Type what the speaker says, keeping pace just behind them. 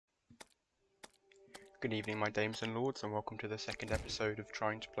Good evening, my dames and lords, and welcome to the second episode of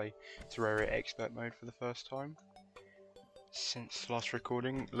trying to play Terraria Expert Mode for the first time. Since last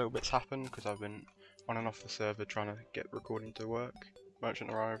recording, little bits happened because I've been on and off the server trying to get recording to work.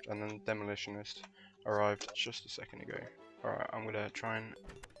 Merchant arrived, and then Demolitionist arrived just a second ago. Alright, I'm going to try and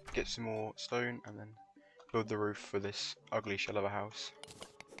get some more stone and then build the roof for this ugly shell of a house.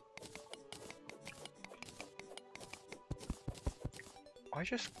 I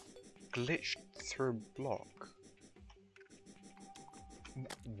just glitched through a block.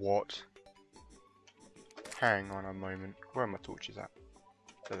 What? Hang on a moment. Where are my torches at?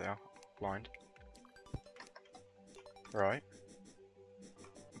 There they are. Blind. Right.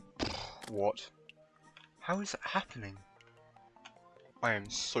 What? How is that happening? I am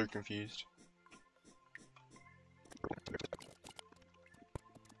so confused.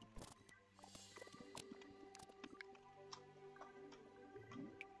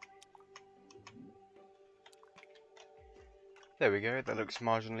 There we go, that looks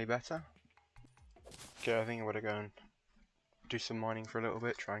marginally better. Okay, I think I'm gonna go and do some mining for a little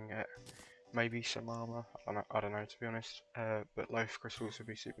bit, try and get maybe some armor. I don't know to be honest, but life crystals would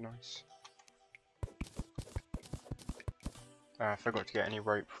be super nice. I forgot to get any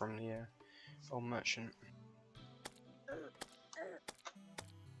rope from the old merchant.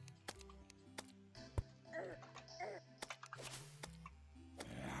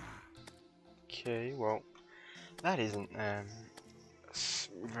 Okay, well, that isn't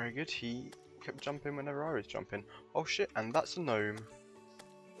very good. He kept jumping whenever I was jumping. Oh shit, and that's a gnome.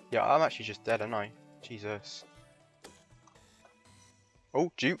 Yeah, I'm actually just dead, aren't I? Jesus.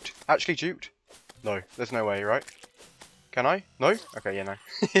 Oh, duped. Actually duped. No, there's no way, right? Can I? No? Okay, yeah, no.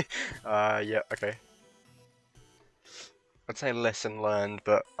 Yeah, okay. I'd say lesson learned,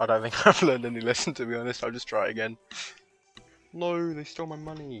 but I don't think I've learned any lesson, to be honest. I'll just try it again. No, they stole my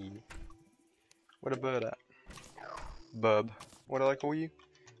money. Where the bird at? Burb. What do I call you?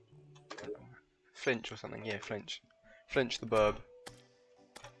 Flinch or something, yeah, Flinch. Flinch the burb.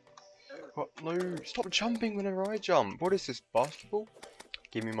 What? No, stop jumping whenever I jump. What is this, basketball?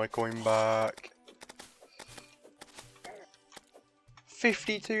 Give me my coin back.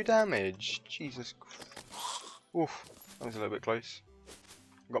 52 damage. Jesus. Oof, that was a little bit close.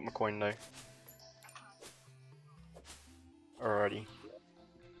 Got my coin though. Alrighty.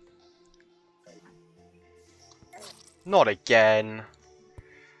 Not again.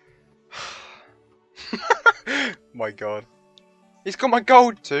 My god. He's got my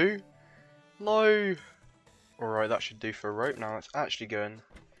gold too. No. Alright, that should do for a rope. Now let's actually go and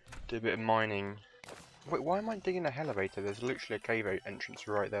do a bit of mining. Wait, why am I digging an elevator? There's literally a cave entrance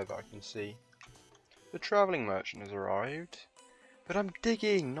right there that I can see. The travelling merchant has arrived. But I'm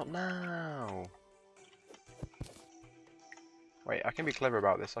digging, not now. Wait, I can be clever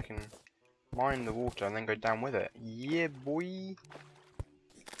about this. I can mine the water and then go down with it. Yeah, boy.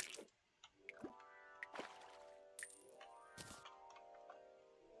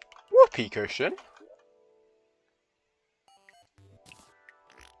 Whoopee cushion.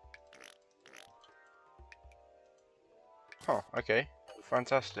 Oh, okay.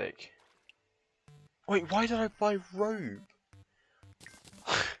 Fantastic. Wait, why did I buy rope?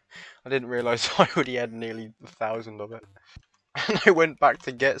 I didn't realise I already had nearly 1,000 of it. And I went back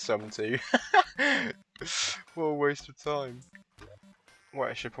to get some too. What a waste of time. Well,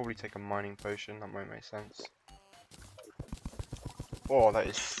 I should probably take a mining potion, that might make sense. Oh, that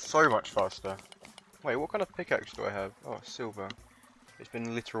is so much faster. Wait, what kind of pickaxe do I have? Oh, silver. It's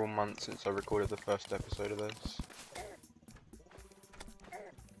been literal months since I recorded the first episode of this.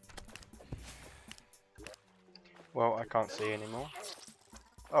 Well, I can't see anymore.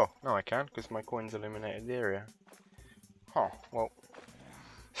 Oh, no I can, because my coins illuminated the area. Huh, well.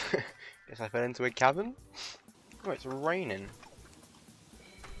 Guess I fell into a cavern? Oh, it's raining.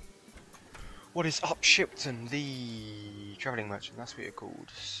 What is up, Shipton? The travelling merchant, that's what you're called.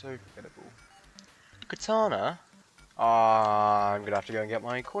 So forgettable. Katana? I'm gonna have to go and get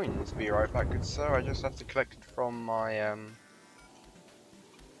my coins. Be right back, good sir. I just have to collect it from my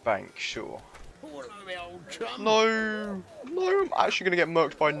bank, sure. No! No, I'm actually gonna get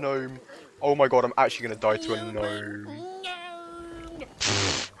murked by a gnome. Oh my god, I'm actually gonna die to a gnome.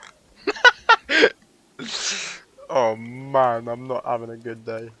 Oh man, I'm not having a good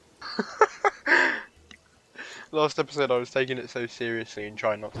day. Last episode I was taking it so seriously and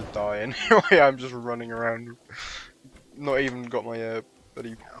trying not to die, and here I am just running around. Not even got my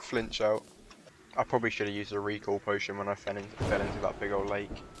bloody flinch out. I probably should have used a recall potion when I fell into that big old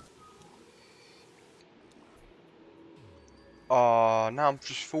lake. Oh, now I'm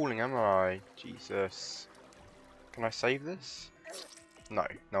just falling, am I? Jesus. Can I save this? No,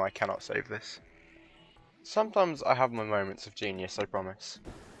 no I cannot save this. Sometimes I have my moments of genius, I promise.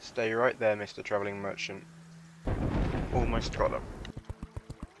 Stay right there, Mr. Travelling Merchant. Almost got him.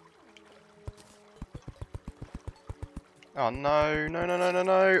 Oh no, no, no, no, no,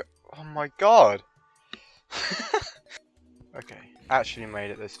 no! Oh my god! Okay, actually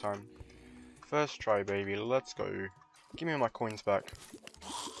made it this time. First try, baby, let's go. Give me my coins back.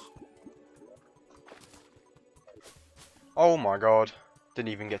 Oh my god. Didn't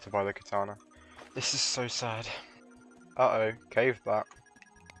even get to buy the katana. This is so sad. Uh-oh, cave that.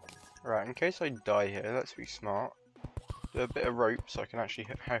 Right, in case I die here, let's be smart. Do a bit of rope so I can actually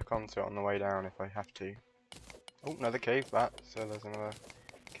hook onto it on the way down if I have to. Oh, another cave bat, so there's another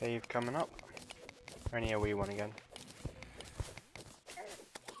cave coming up. Only a wee one again.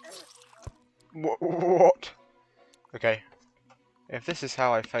 What? Okay. If this is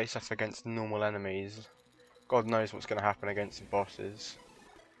how I face off against normal enemies, God knows what's going to happen against the bosses.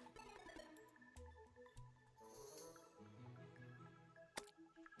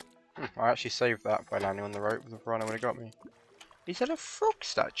 I actually saved that by landing on the rope. The piranha would have got me. He said a frog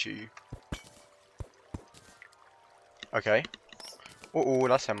statue. Okay. Oh,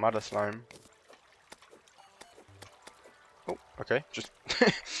 that's a mudder slime. Oh, okay. Just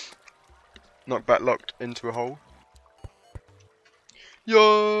knock that locked into a hole.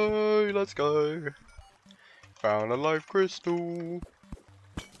 Yay! Let's go. Found a life crystal.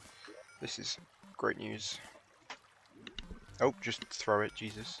 This is great news. Oh, just throw it,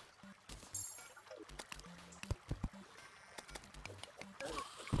 Jesus.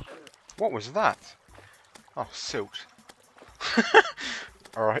 What was that? Oh, silt.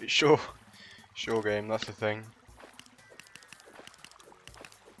 Alright, sure. Sure game, that's the thing.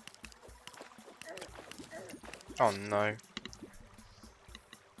 Oh no.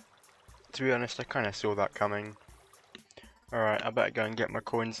 To be honest, I kinda saw that coming. Alright, I better go and get my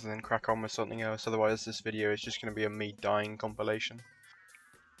coins and then crack on with something else, otherwise this video is just gonna be a me dying compilation.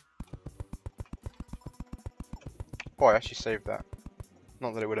 Oh, I actually saved that.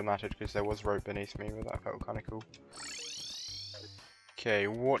 Not that it would have mattered because there was rope beneath me, but that felt kinda cool. Okay,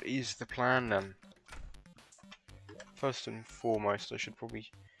 what is the plan then? First and foremost, I should probably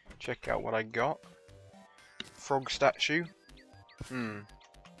check out what I got. Frog statue.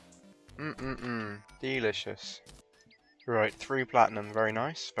 Delicious. Right, 3 platinum, very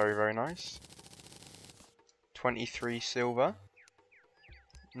nice, very, very nice. 23 silver.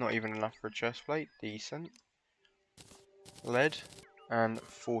 Not even enough for a chest plate, decent. Lead, and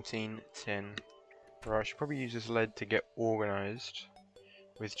 14 tin. Right, I should probably use this lead to get organised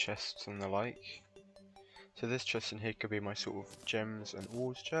with chests and the like. So this chest in here could be my sort of gems and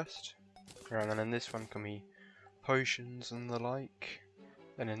ores chest. Right, and then in this one can be potions and the like.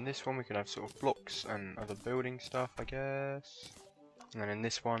 Then in this one we can have sort of blocks and other building stuff, I guess. And then in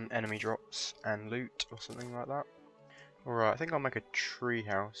this one, enemy drops and loot or something like that. Alright, I think I'll make a tree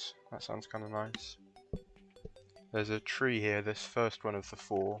house. That sounds kind of nice. There's a tree here, this first one of the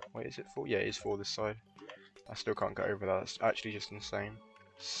 4. Wait, is it 4? Yeah, it is 4 this side. I still can't get over that, it's actually just insane.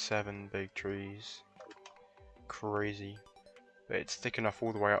 7 big trees. Crazy. But it's thick enough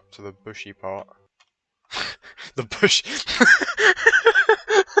all the way up to the bushy part. The bush!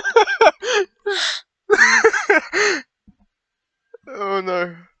 Oh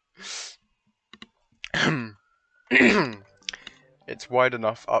no. It's wide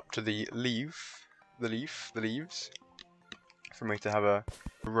enough up to the leaves, for me to have a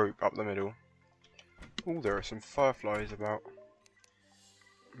rope up the middle. Oh, there are some fireflies about.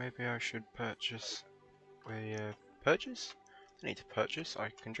 Maybe I should purchase a purchase? I need to purchase. I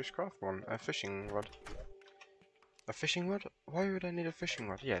can just craft one. A fishing rod. A fishing rod? Why would I need a fishing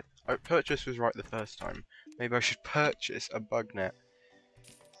rod? Yeah, purchase was right the first time. Maybe I should purchase a bug net.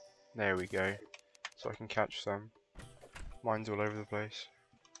 There we go. So I can catch some. Mine's all over the place.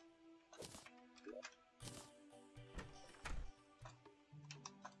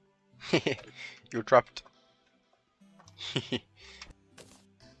 You're trapped.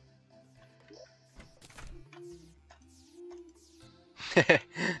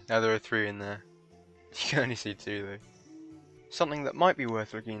 Now there are 3 in there. You can only see 2 though. Something that might be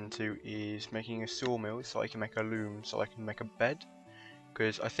worth looking into is making a sawmill so I can make a loom so I can make a bed.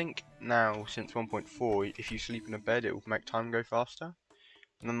 Because I think now, since 1.4, if you sleep in a bed it will make time go faster.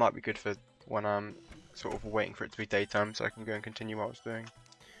 And that might be good for when I'm sort of waiting for it to be daytime so I can go and continue what I was doing.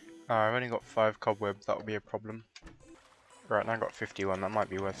 I've only got 5 cobwebs, that will be a problem. Right, now I've got 51, that might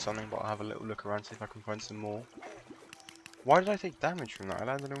be worth something, but I'll have a little look around, see if I can find some more. Why did I take damage from that? I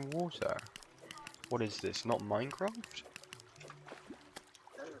landed in water. What is this, not Minecraft?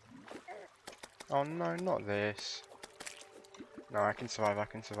 Oh no, not this. No, I can survive, I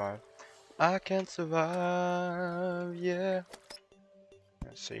can survive. I can survive, yeah.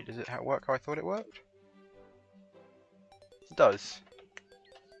 Let's see, does it work how I thought it worked? It does.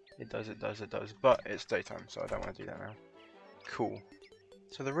 It does. But it's daytime, so I don't want to do that now. Cool.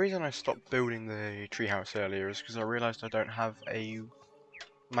 So the reason I stopped building the treehouse earlier is because I realised I don't have a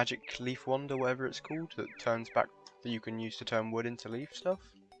magic leaf wand or whatever it's called that turns back, that you can use to turn wood into leaf stuff.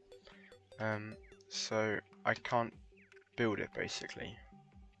 So I can't build it basically.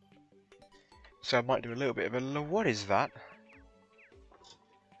 So I might do a little bit of a... What is that?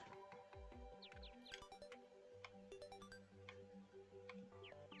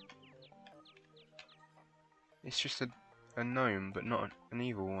 It's just a gnome, but not an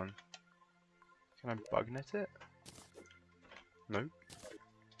evil one. Can I bug net it? No.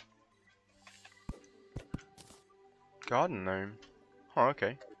 Garden gnome. Oh,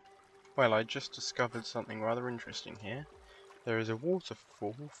 okay. Well, I just discovered something rather interesting here. There is a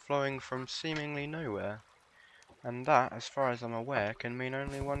waterfall flowing from seemingly nowhere. And that, as far as I'm aware, can mean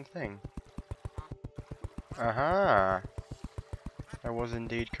only one thing. Aha! I was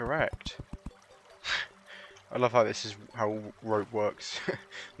indeed correct. I love how this is how rope works.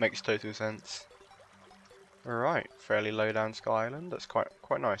 Makes total sense. Alright, fairly low down Sky Island. That's quite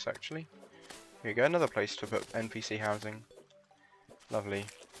nice actually. Here we go, another place to put NPC housing. Lovely.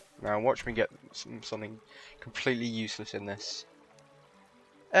 Now watch me get something completely useless in this.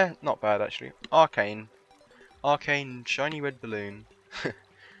 Not bad actually. Arcane. Arcane shiny red balloon.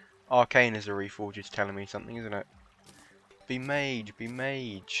 Arcane is a reforge, it's telling me something, isn't it? Be mage, be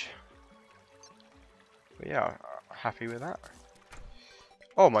mage. But yeah, happy with that.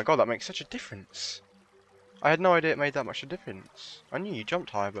 Oh my god, that makes such a difference. I had no idea it made that much of a difference. I knew you jumped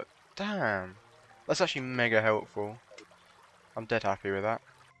higher, but damn. That's actually mega helpful. I'm dead happy with that.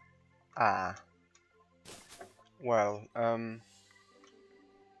 Ah. Well,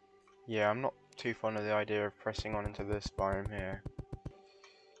 yeah, I'm not too fond of the idea of pressing on into this biome here.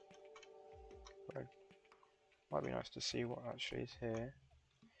 But might be nice to see what actually is here.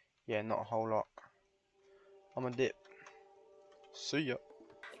 Yeah, not a whole lot. I'm a dip. See ya.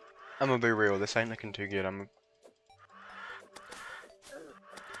 I'm gonna be real, this ain't looking too good.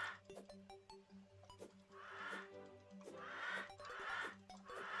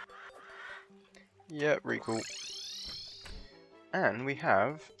 Yeah, really cool. And we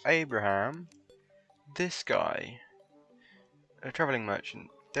have Abraham, this guy, a travelling merchant.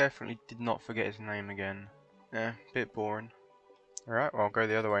 Definitely did not forget his name again. Yeah, bit boring. Alright, well, I'll go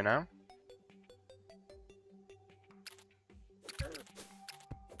the other way now.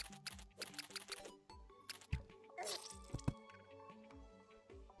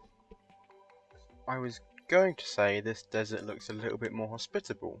 I was going to say this desert looks a little bit more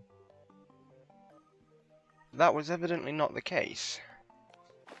hospitable. That was evidently not the case.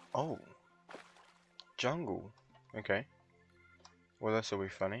 Oh. Jungle. Okay. Well, this'll be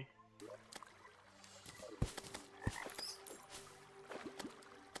funny.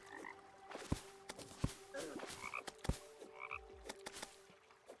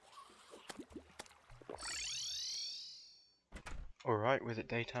 Alright, with it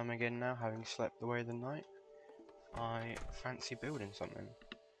daytime again now, having slept away the night, I fancy building something.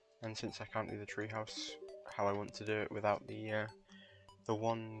 And since I can't do the treehouse how I want to do it without the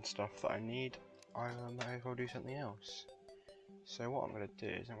wand stuff that I need, I might as well do something else. So what I'm going to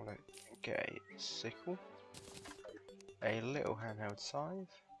do is I'm going to get a sickle, a little handheld scythe,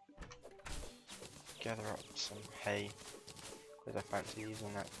 gather up some hay, because I fancy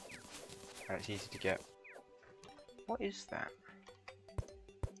using that, and it's easy to get. What is that?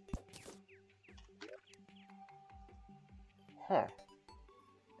 Huh.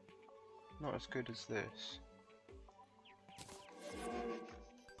 Not as good as this.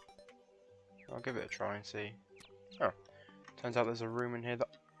 I'll give it a try and see. Oh, turns out there's a room in here that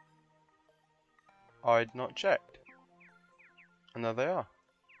I'd not checked. And there they are.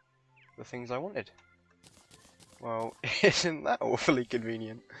 The things I wanted. Well, isn't that awfully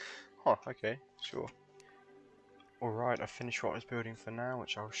convenient? Huh, okay, sure. Alright, I've finished what I was building for now,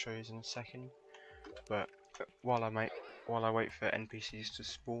 which I'll show you in a second. But while I wait for NPCs to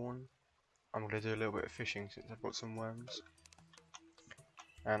spawn, I'm going to do a little bit of fishing since I've got some worms.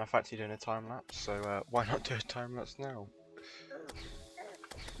 And I fancy doing a time lapse, so why not do a time lapse now?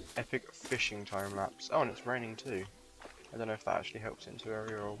 Epic fishing time lapse. Oh, and it's raining too. I don't know if that actually helps into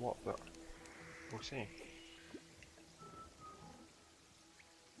Terraria or what, but we'll see.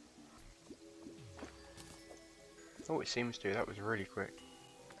 Oh, it seems to. That was really quick.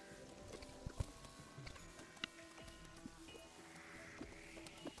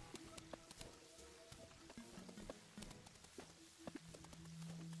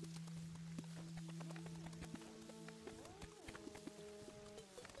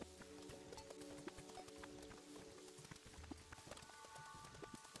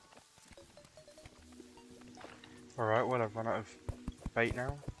 Alright, well I've run out of bait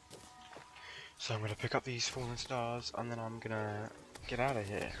now. So I'm gonna pick up these fallen stars and then I'm gonna get out of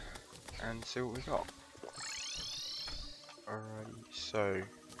here and see what we got. Alrighty, so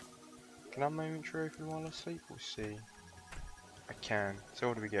can I have my inventory open while I sleep? We'll see. I can. So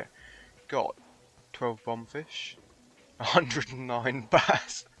what do we get? Got 12 bombfish, 109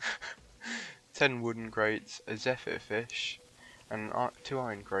 bass, 10 wooden crates, a zephyr fish, and 2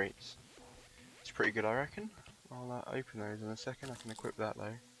 iron crates. It's pretty good, I reckon. I'll open those in a second. I can equip that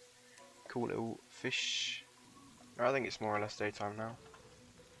though. Cool little fish. I think it's more or less daytime now.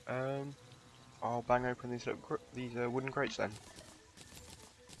 I'll bang open these wooden crates then.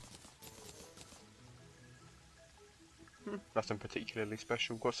 Nothing particularly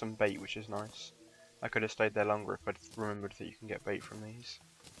special. Got some bait, which is nice. I could have stayed there longer if I'd remembered that you can get bait from these.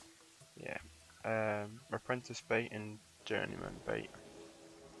 Yeah. Apprentice bait and journeyman bait.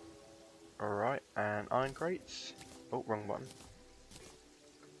 Alright, and iron crates. Oh, wrong button.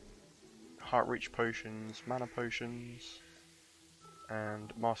 Heart reach potions, mana potions,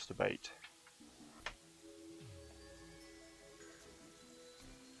 and master bait.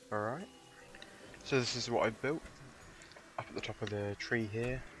 Alright. So this is what I built. Up at the top of the tree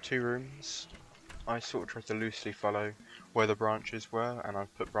here, 2 rooms. I sort of tried to loosely follow where the branches were, and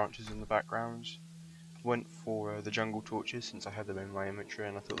I've put branches in the background. Went for the jungle torches since I had them in my inventory,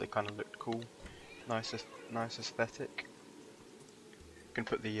 and I thought they kind of looked cool. Nice aesthetic. Can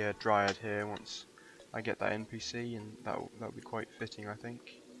put the dryad here once I get that NPC, and that'll be quite fitting, I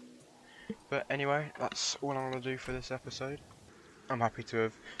think. But anyway, that's all I'm going to do for this episode. I'm happy to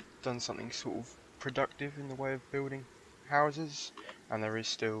have done something sort of productive in the way of building houses, and there is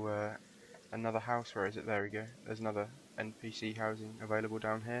still another house. Where is it? There we go. There's another NPC housing available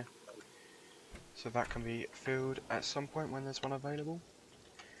down here, so that can be filled at some point when there's one available.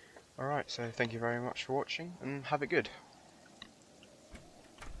 Alright, so thank you very much for watching, and have it good.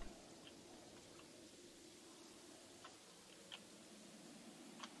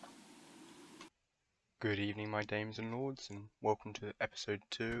 Good evening, my dames and lords, and welcome to episode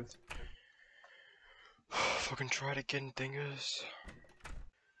 2 of fucking try it again, dingers.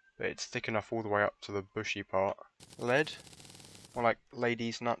 But it's thick enough all the way up to the bushy part. Lead? More like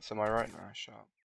ladies' nuts, am I right? Nah, shut up.